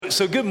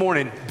So good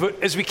morning.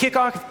 But as we kick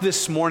off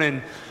this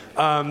morning,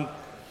 I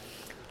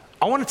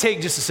want to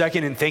take just a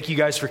second and thank you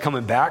guys for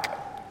coming back.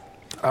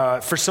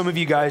 For some of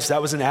you guys,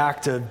 that was an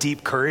act of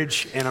deep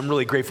courage, and I'm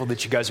really grateful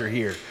that you guys are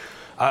here.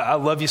 I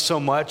love you so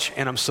much,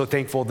 and I'm so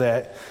thankful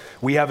that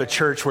we have a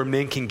church where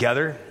men can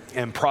gather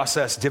and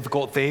process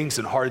difficult things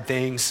and hard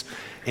things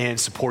and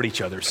support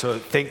each other. So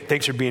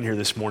thanks for being here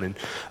this morning.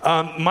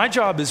 My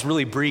job is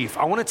really brief.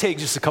 I want to take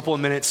just a couple of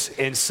minutes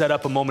and set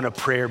up a moment of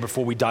prayer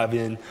before we dive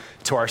in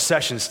to our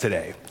sessions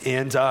today.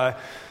 And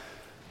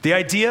the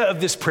idea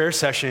of this prayer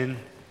session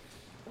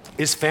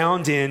is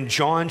found in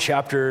John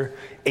chapter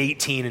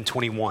 18 and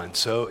 21.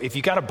 So if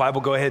you got a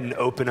Bible, go ahead and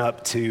open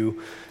up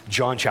to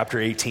John chapter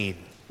 18.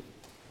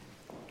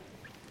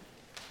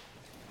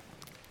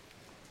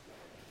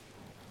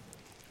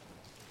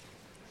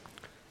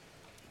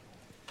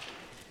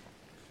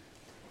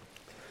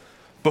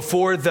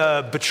 Before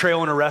the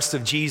betrayal and arrest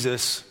of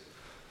Jesus,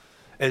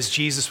 as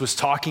Jesus was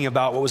talking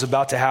about what was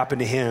about to happen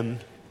to him,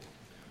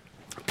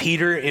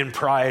 Peter in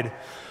pride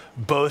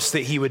boasts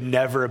that he would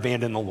never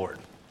abandon the Lord.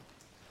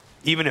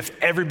 Even if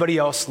everybody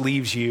else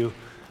leaves you,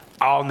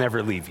 I'll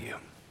never leave you.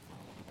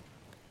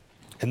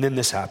 And then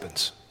this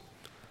happens.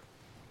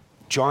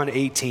 John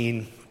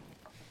 18,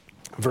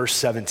 verse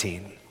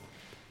 17.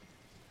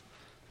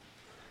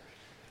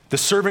 The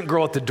servant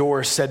girl at the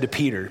door said to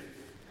Peter,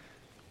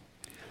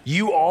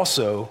 "You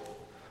also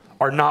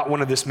are not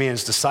one of this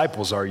man's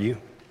disciples, are you?"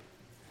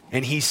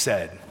 And he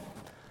said,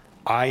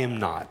 "I am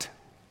not."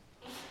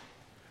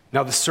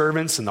 Now the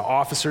servants and the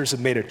officers had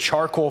made a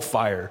charcoal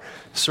fire.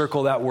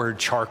 Circle that word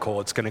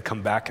charcoal. It's going to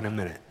come back in a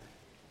minute.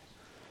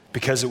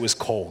 Because it was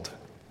cold.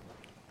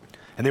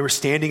 And they were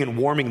standing and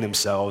warming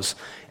themselves.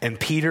 And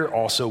Peter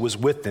also was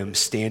with them,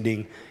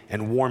 standing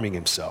and warming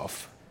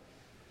himself.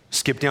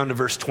 Skip down to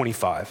verse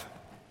 25.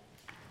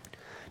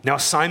 Now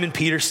Simon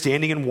Peter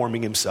standing and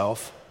warming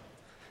himself.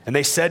 And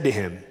they said to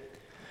him,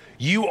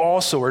 "You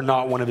also are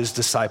not one of his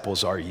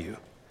disciples, are you?"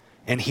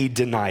 And he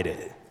denied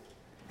it.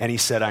 And he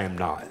said, "I am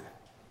not."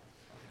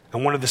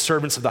 And one of the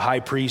servants of the high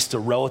priest, a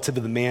relative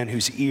of the man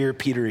whose ear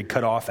Peter had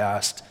cut off,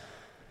 asked,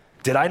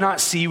 "Did I not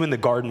see you in the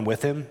garden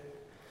with him?"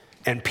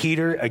 And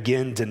Peter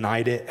again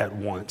denied it at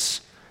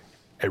once.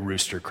 A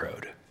rooster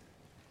crowed.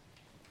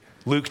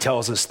 Luke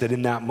tells us that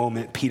in that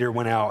moment, Peter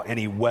went out and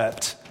he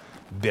wept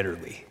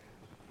bitterly.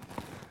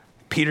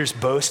 Peter's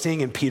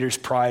boasting and Peter's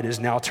pride is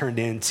now turned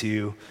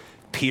into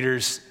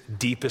Peter's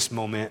deepest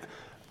moment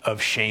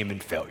of shame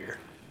and failure.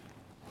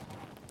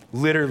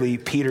 Literally,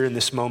 Peter in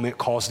this moment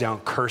calls down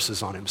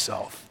curses on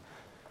himself.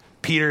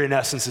 Peter, in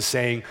essence, is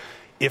saying,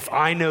 if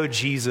I know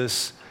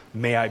Jesus,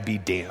 may I be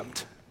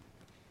damned.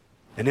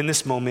 And in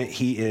this moment,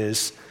 he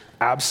is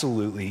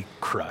absolutely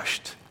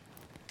crushed.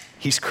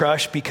 He's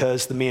crushed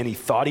because the man he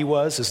thought he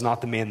was is not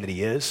the man that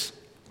he is.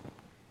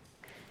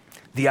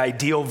 The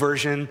ideal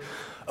version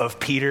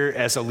of Peter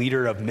as a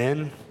leader of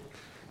men,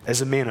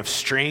 as a man of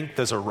strength,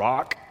 as a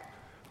rock,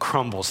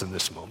 crumbles in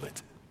this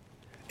moment.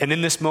 And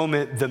in this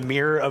moment, the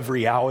mirror of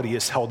reality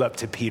is held up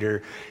to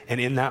Peter.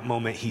 And in that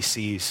moment, he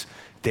sees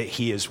that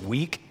he is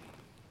weak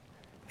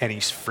and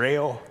he's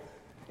frail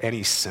and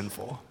he's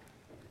sinful.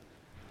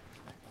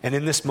 And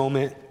in this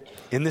moment,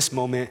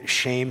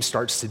 shame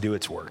starts to do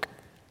its work.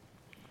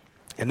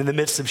 And in the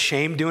midst of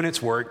shame doing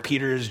its work,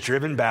 Peter is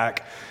driven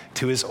back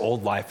to his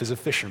old life as a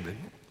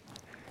fisherman.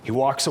 He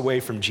walks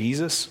away from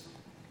Jesus.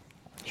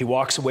 He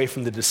walks away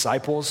from the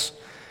disciples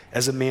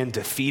as a man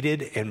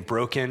defeated and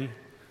broken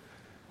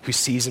who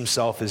sees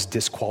himself as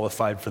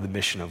disqualified for the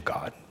mission of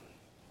God.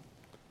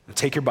 Now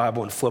take your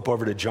Bible and flip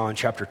over to John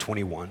chapter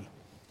 21.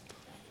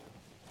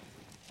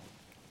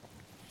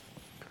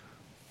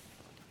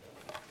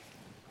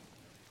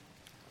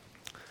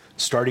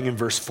 Starting in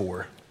verse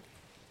 4.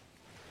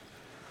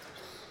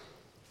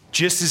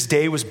 Just as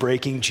day was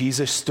breaking,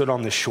 Jesus stood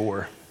on the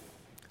shore.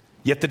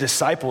 Yet the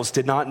disciples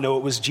did not know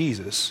it was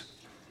Jesus.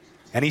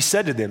 And he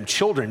said to them,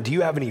 "Children, do you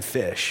have any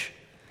fish?"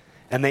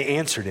 And they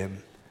answered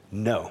him,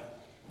 "No."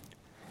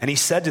 And he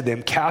said to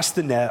them, "Cast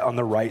the net on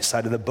the right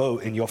side of the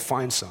boat and you'll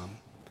find some."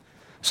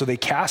 So they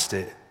cast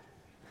it.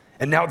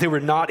 And now they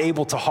were not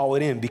able to haul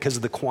it in because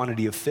of the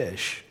quantity of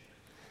fish.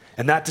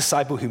 And that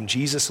disciple whom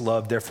Jesus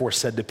loved therefore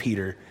said to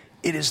Peter,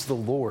 "It is the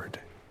Lord."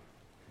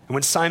 And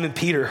when Simon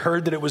Peter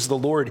heard that it was the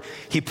Lord,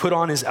 he put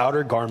on his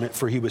outer garment,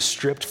 for he was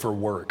stripped for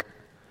work.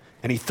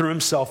 And he threw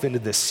himself into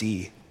the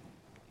sea.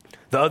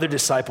 The other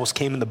disciples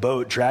came in the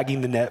boat, dragging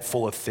the net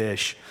full of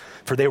fish,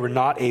 for they were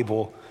not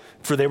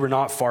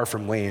far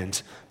from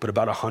land, but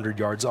about 100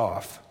 yards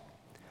off.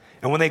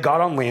 And when they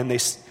got on land,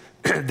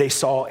 they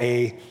saw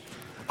a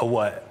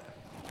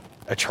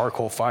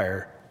charcoal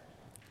fire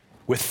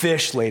with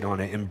fish laid on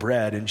it and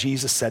bread. And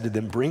Jesus said to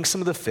them, "Bring some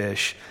of the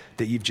fish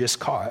that you've just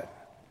caught."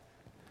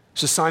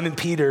 So Simon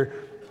Peter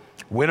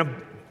went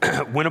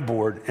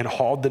aboard and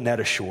hauled the net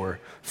ashore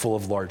full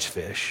of large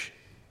fish.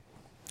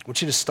 I want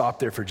you to stop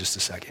there for just a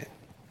second.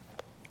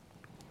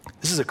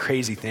 This is a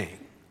crazy thing.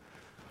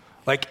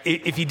 Like,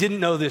 if you didn't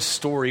know this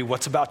story,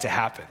 what's about to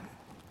happen?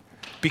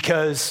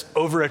 Because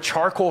over a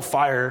charcoal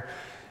fire,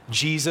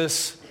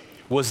 Jesus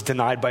was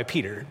denied by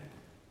Peter.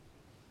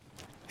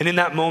 And in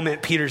that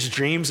moment, Peter's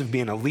dreams of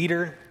being a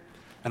leader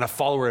and a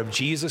follower of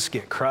Jesus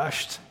get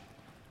crushed.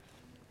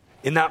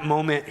 In that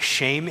moment,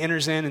 shame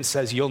enters in and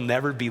says, you'll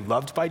never be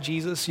loved by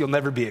Jesus. You'll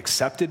never be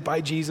accepted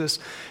by Jesus.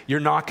 You're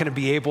not going to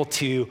be able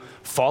to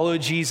follow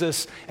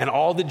Jesus. And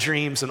all the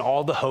dreams and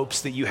all the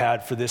hopes that you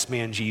had for this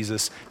man,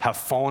 Jesus, have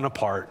fallen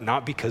apart,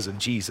 not because of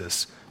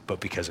Jesus, but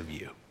because of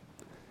you.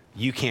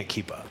 You can't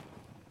keep up.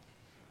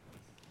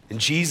 And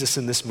Jesus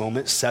in this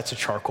moment sets a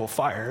charcoal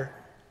fire.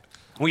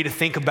 I want you to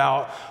think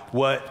about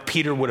what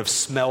Peter would have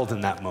smelled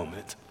in that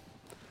moment.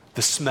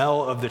 The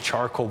smell of the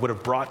charcoal would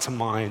have brought to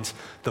mind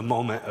the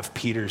moment of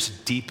Peter's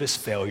deepest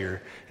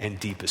failure and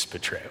deepest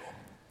betrayal.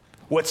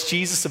 What's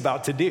Jesus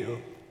about to do?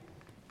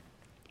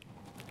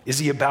 Is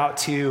he about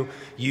to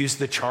use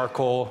the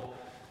charcoal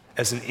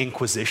as an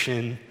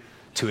inquisition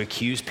to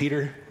accuse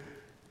Peter?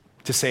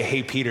 To say,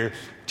 hey, Peter,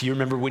 do you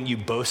remember when you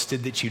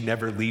boasted that you'd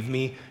never leave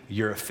me?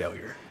 You're a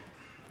failure.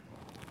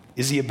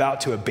 Is he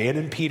about to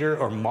abandon Peter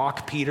or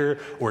mock Peter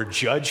or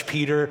judge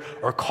Peter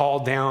or call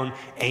down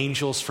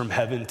angels from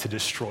heaven to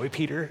destroy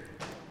Peter?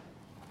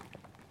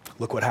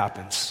 Look what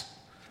happens.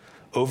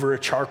 Over a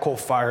charcoal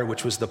fire,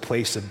 which was the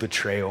place of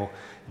betrayal,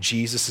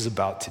 Jesus is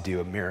about to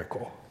do a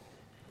miracle.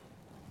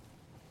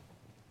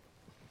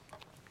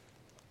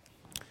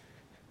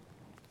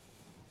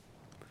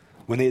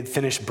 When they had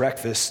finished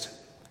breakfast,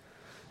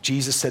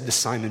 Jesus said to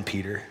Simon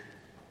Peter,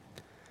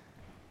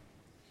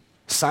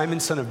 Simon,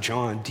 son of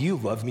John, do you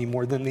love me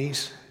more than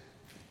these?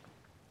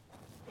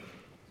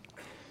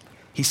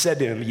 He said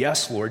to him,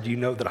 yes, Lord, you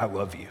know that I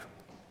love you.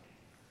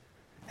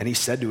 And he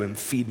said to him,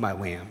 feed my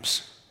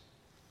lambs.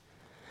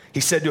 He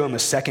said to him a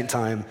second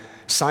time,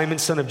 Simon,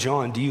 son of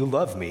John, do you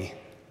love me?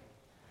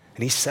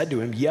 And he said to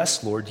him,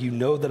 yes, Lord, you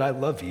know that I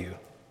love you.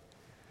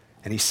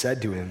 And he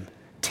said to him,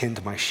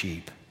 tend my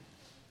sheep.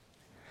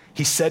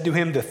 He said to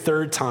him the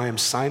third time,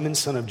 Simon,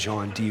 son of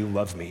John, do you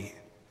love me?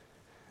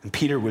 And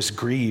Peter was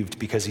grieved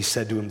because he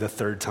said to him the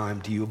third time,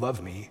 do you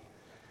love me?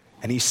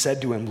 And he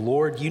said to him,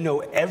 Lord, you know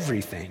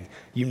everything.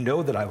 You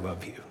know that I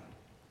love you.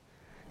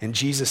 And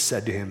Jesus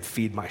said to him,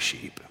 feed my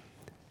sheep.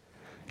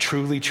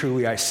 Truly,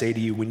 truly, I say to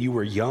you, when you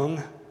were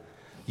young,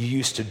 you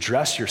used to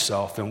dress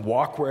yourself and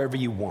walk wherever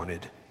you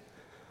wanted.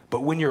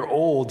 But when you're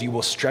old, you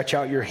will stretch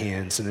out your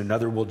hands and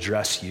another will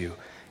dress you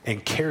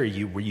and carry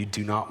you where you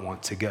do not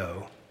want to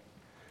go.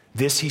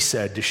 This he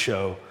said to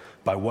show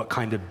by what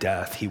kind of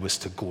death he was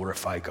to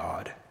glorify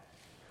God.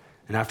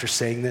 And after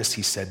saying this,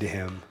 he said to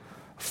him,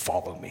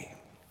 follow me.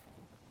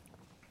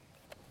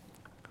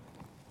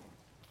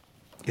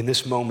 In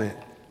this moment,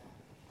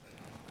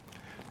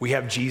 we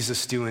have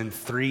Jesus doing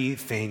three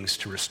things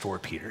to restore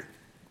Peter.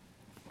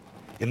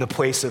 In the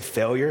place of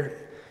failure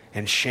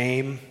and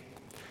shame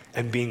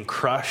and being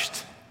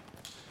crushed,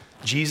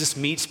 Jesus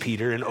meets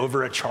Peter, and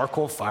over a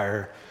charcoal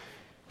fire,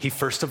 he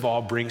first of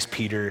all brings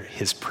Peter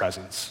his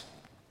presence.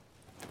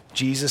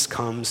 Jesus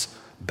comes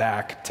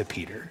back to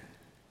Peter.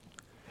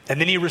 And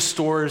then he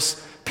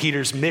restores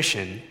Peter's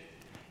mission.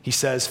 He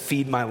says,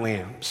 feed my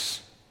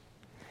lambs.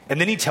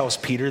 And then he tells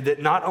Peter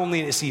that not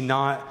only is he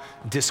not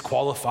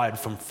disqualified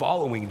from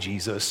following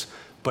Jesus,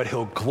 but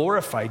he'll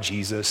glorify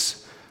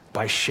Jesus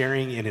by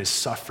sharing in his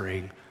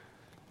suffering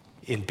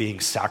in being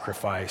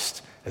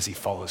sacrificed as he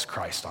follows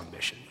Christ on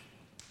mission.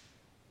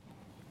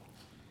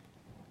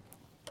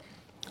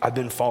 I've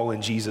been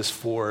following Jesus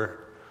for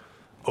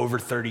over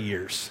 30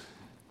 years.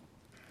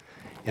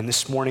 And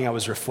this morning I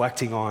was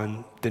reflecting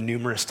on the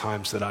numerous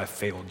times that I've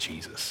failed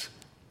Jesus.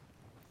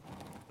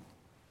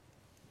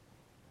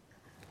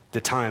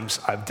 The times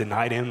I've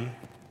denied him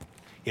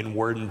in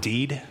word and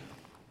deed.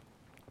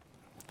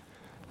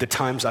 The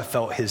times I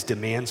felt his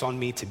demands on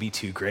me to be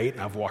too great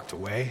and I've walked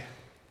away.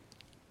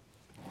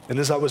 And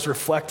as I was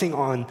reflecting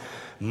on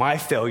my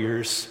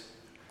failures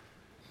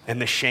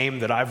and the shame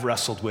that I've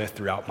wrestled with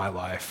throughout my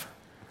life,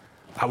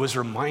 I was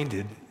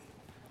reminded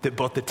that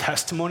both the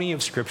testimony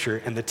of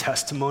Scripture and the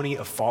testimony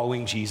of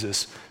following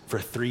Jesus for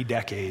 3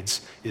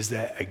 decades is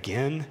that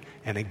again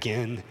and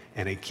again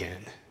and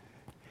again,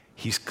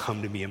 he's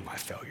come to me in my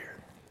failure.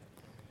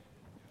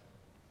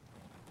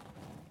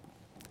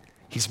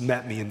 He's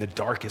met me in the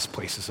darkest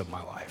places of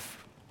my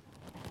life.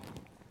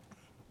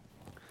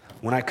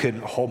 When I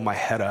couldn't hold my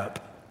head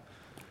up,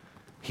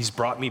 he's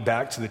brought me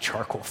back to the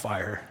charcoal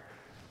fire,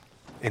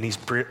 and he's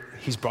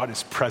brought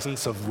his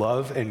presence of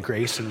love and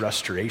grace and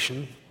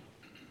restoration.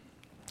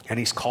 And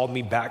he's called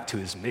me back to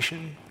his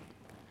mission,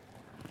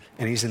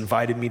 and he's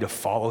invited me to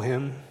follow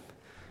him,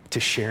 to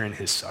share in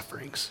his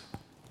sufferings.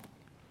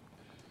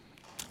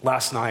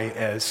 Last night,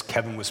 as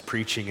Kevin was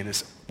preaching and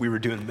as we were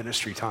doing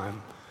ministry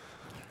time,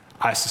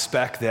 I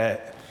suspect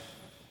that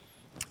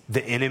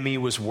the enemy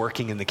was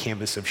working in the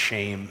canvas of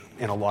shame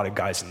in a lot of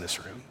guys in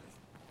this room.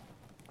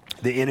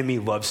 The enemy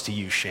loves to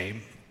use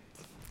shame.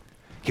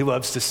 He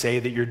loves to say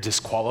that you're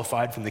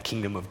disqualified from the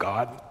kingdom of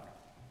God.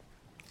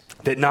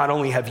 That not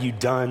only have you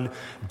done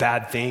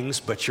bad things,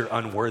 but you're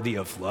unworthy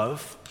of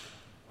love.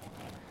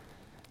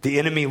 The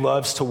enemy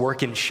loves to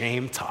work in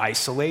shame to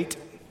isolate,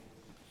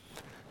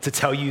 to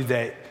tell you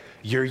that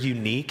you're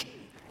unique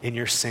in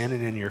your sin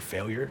and in your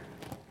failure?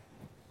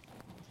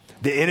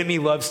 The enemy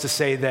loves to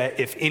say that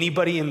if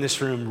anybody in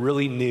this room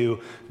really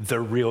knew the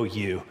real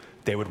you,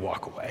 they would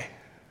walk away.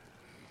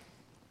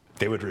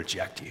 They would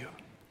reject you.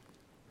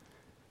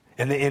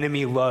 And the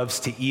enemy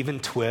loves to even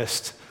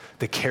twist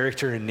the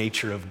character and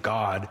nature of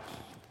God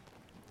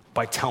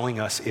by telling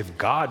us if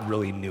God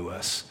really knew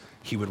us,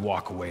 he would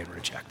walk away and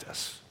reject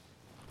us.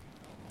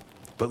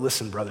 But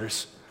listen,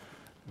 brothers,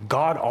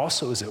 God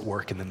also is at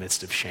work in the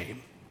midst of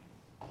shame.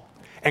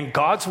 And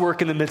God's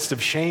work in the midst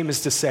of shame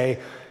is to say,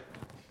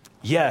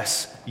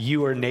 yes,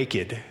 you are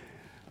naked,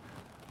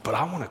 but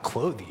I want to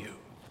clothe you.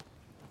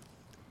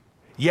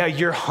 Yeah,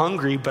 you're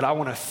hungry, but I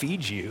want to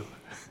feed you.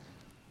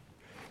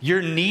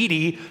 You're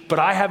needy, but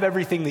I have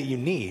everything that you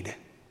need.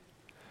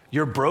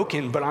 You're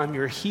broken, but I'm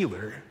your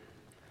healer.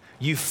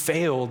 You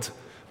failed,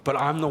 but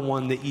I'm the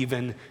one that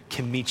even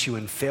can meet you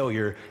in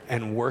failure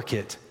and work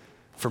it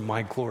for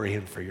my glory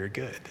and for your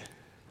good.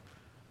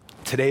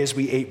 Today, as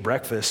we ate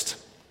breakfast,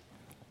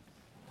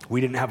 we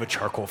didn't have a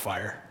charcoal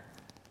fire.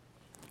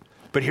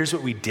 But here's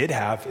what we did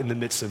have in the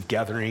midst of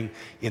gathering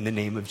in the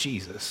name of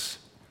Jesus.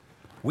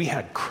 We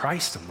had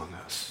Christ among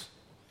us.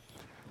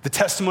 The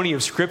testimony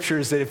of Scripture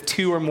is that if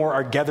two or more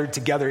are gathered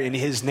together in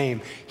his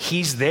name,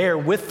 he's there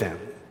with them.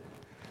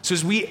 So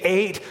as we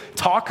ate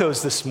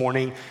tacos this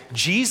morning,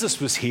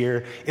 Jesus was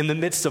here in the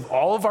midst of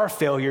all of our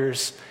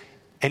failures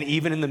and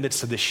even in the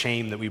midst of the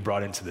shame that we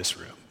brought into this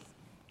room.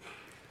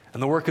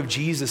 And the work of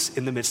Jesus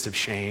in the midst of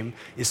shame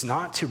is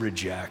not to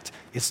reject,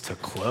 it's to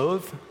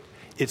clothe,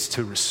 it's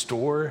to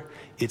restore,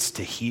 it's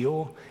to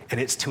heal, and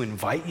it's to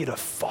invite you to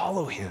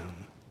follow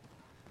him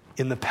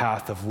in the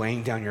path of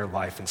laying down your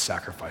life and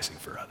sacrificing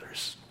for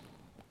others.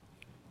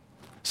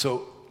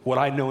 So what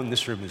I know in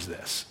this room is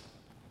this.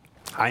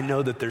 I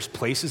know that there's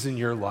places in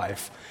your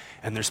life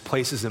and there's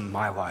places in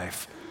my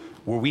life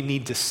where we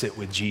need to sit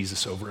with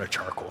Jesus over a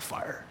charcoal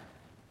fire.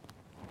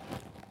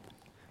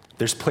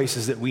 There's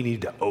places that we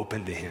need to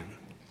open to him.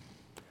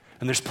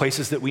 And there's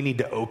places that we need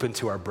to open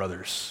to our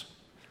brothers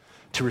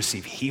to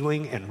receive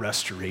healing and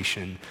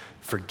restoration,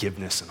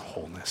 forgiveness and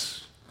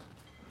wholeness.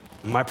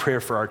 My prayer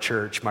for our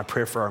church, my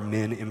prayer for our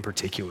men in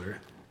particular,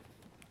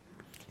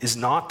 is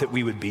not that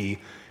we would be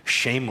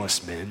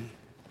shameless men.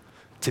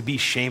 To be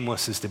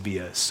shameless is to be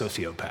a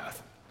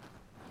sociopath.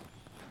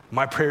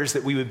 My prayer is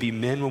that we would be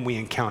men when we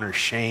encounter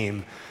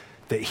shame,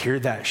 that hear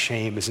that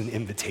shame as an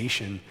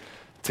invitation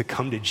to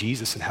come to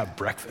Jesus and have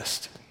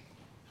breakfast.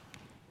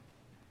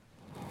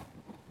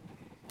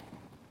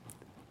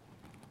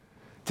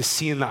 To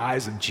see in the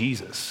eyes of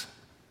Jesus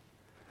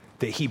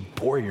that he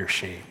bore your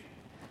shame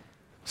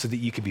so that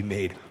you could be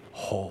made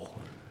whole.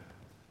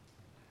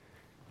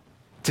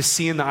 To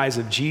see in the eyes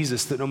of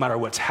Jesus that no matter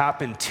what's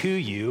happened to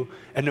you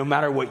and no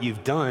matter what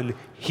you've done,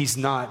 he's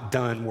not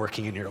done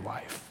working in your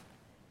life.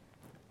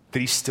 That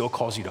he still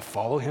calls you to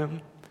follow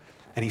him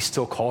and he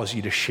still calls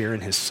you to share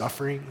in his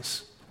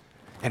sufferings.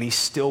 And he's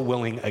still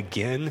willing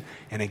again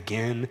and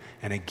again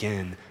and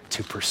again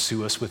to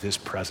pursue us with his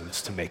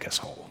presence to make us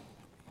whole.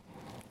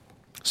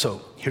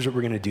 So here's what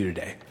we're going to do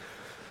today.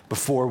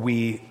 Before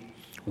we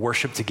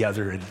worship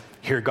together and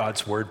hear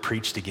God's word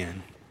preached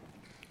again,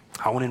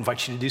 I want to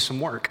invite you to do some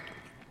work.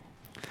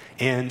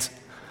 And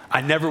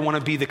I never want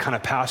to be the kind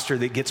of pastor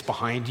that gets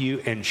behind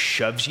you and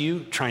shoves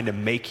you, trying to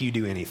make you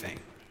do anything.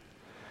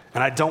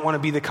 And I don't want to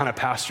be the kind of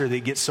pastor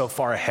that gets so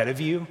far ahead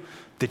of you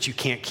that you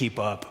can't keep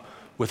up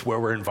with where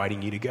we're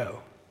inviting you to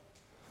go.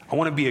 I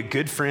want to be a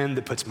good friend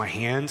that puts my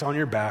hands on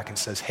your back and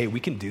says, hey, we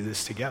can do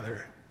this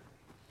together.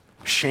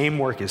 Shame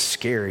work is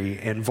scary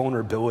and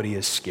vulnerability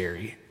is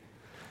scary,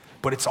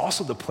 but it's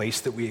also the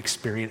place that we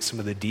experience some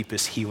of the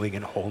deepest healing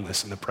and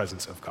wholeness in the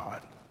presence of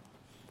God.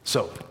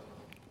 So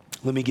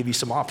let me give you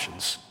some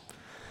options.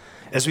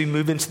 As we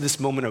move into this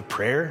moment of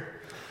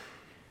prayer,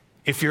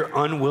 if you're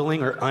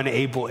unwilling or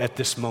unable at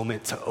this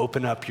moment to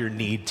open up your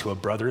need to a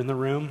brother in the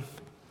room,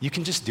 you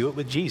can just do it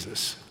with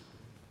Jesus.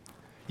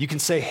 You can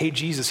say, hey,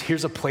 Jesus,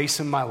 here's a place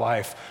in my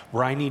life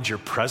where I need your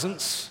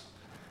presence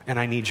and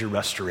I need your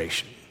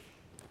restoration.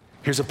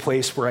 Here's a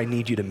place where I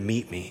need you to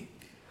meet me,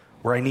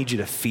 where I need you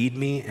to feed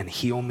me and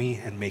heal me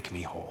and make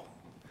me whole.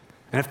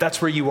 And if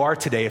that's where you are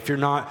today, if you're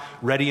not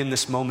ready in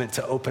this moment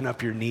to open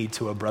up your need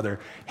to a brother,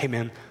 hey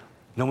man,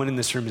 no one in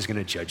this room is going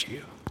to judge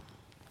you.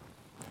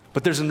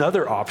 But there's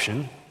another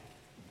option.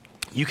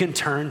 You can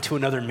turn to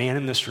another man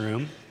in this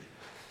room,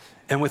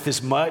 and with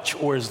as much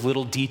or as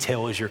little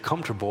detail as you're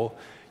comfortable,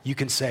 you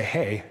can say,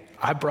 hey,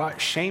 I brought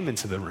shame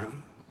into the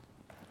room.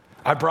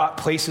 I brought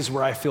places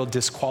where I feel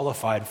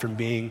disqualified from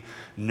being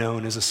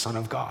known as a son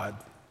of God.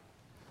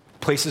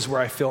 Places where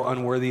I feel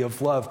unworthy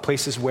of love,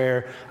 places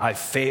where I've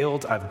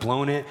failed, I've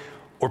blown it,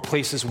 or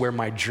places where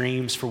my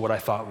dreams for what I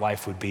thought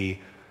life would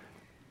be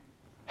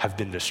have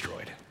been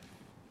destroyed.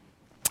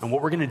 And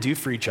what we're gonna do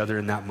for each other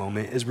in that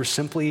moment is we're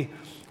simply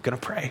gonna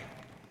pray.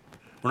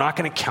 We're not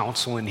gonna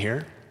counsel in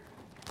here.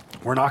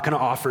 We're not gonna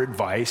offer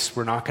advice.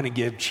 We're not gonna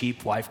give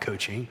cheap life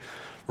coaching.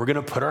 We're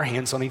gonna put our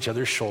hands on each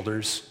other's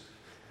shoulders,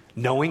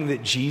 knowing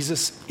that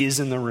Jesus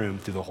is in the room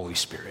through the Holy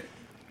Spirit.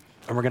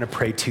 And we're gonna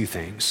pray two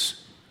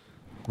things.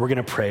 We're going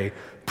to pray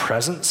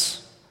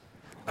presence,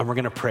 and we're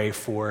going to pray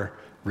for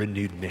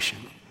renewed mission.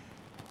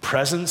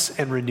 Presence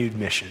and renewed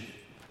mission.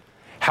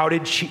 How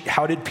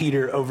did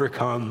Peter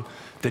overcome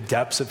the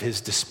depths of his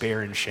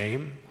despair and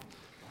shame?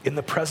 In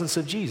the presence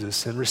of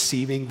Jesus and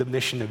receiving the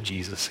mission of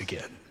Jesus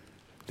again,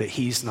 that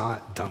he's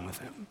not done with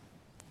him.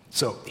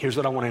 So here's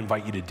what I want to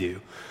invite you to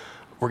do.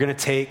 We're going to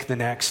take the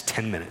next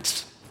 10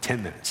 minutes.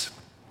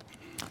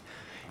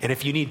 And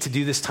if you need to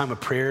do this time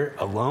of prayer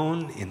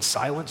alone, in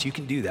silence, you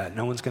can do that.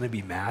 No one's going to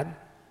be mad.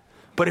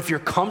 But if you're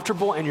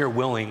comfortable and you're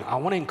willing, I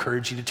want to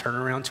encourage you to turn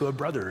around to a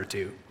brother or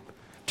two.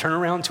 Turn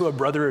around to a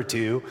brother or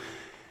two,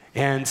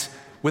 and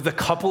with a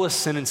couple of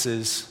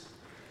sentences,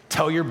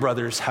 tell your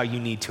brothers how you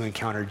need to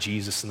encounter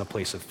Jesus in the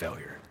place of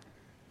failure.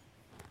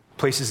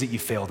 Places that you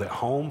failed at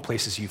home,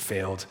 places you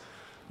failed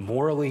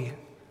morally,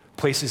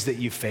 places that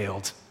you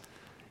failed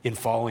in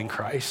following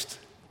Christ.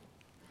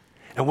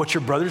 And what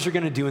your brothers are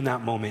going to do in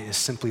that moment is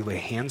simply lay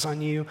hands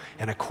on you,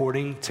 and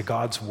according to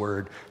God's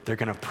word, they're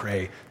going to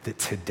pray that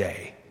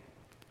today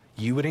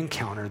you would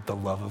encounter the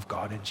love of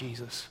God in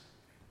Jesus,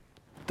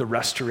 the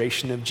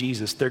restoration of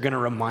Jesus. They're going to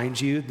remind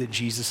you that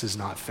Jesus is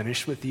not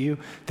finished with you,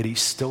 that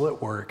he's still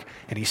at work,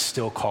 and he's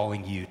still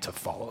calling you to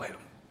follow him.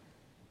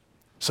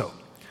 So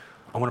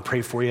I want to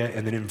pray for you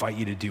and then invite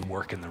you to do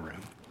work in the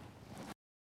room.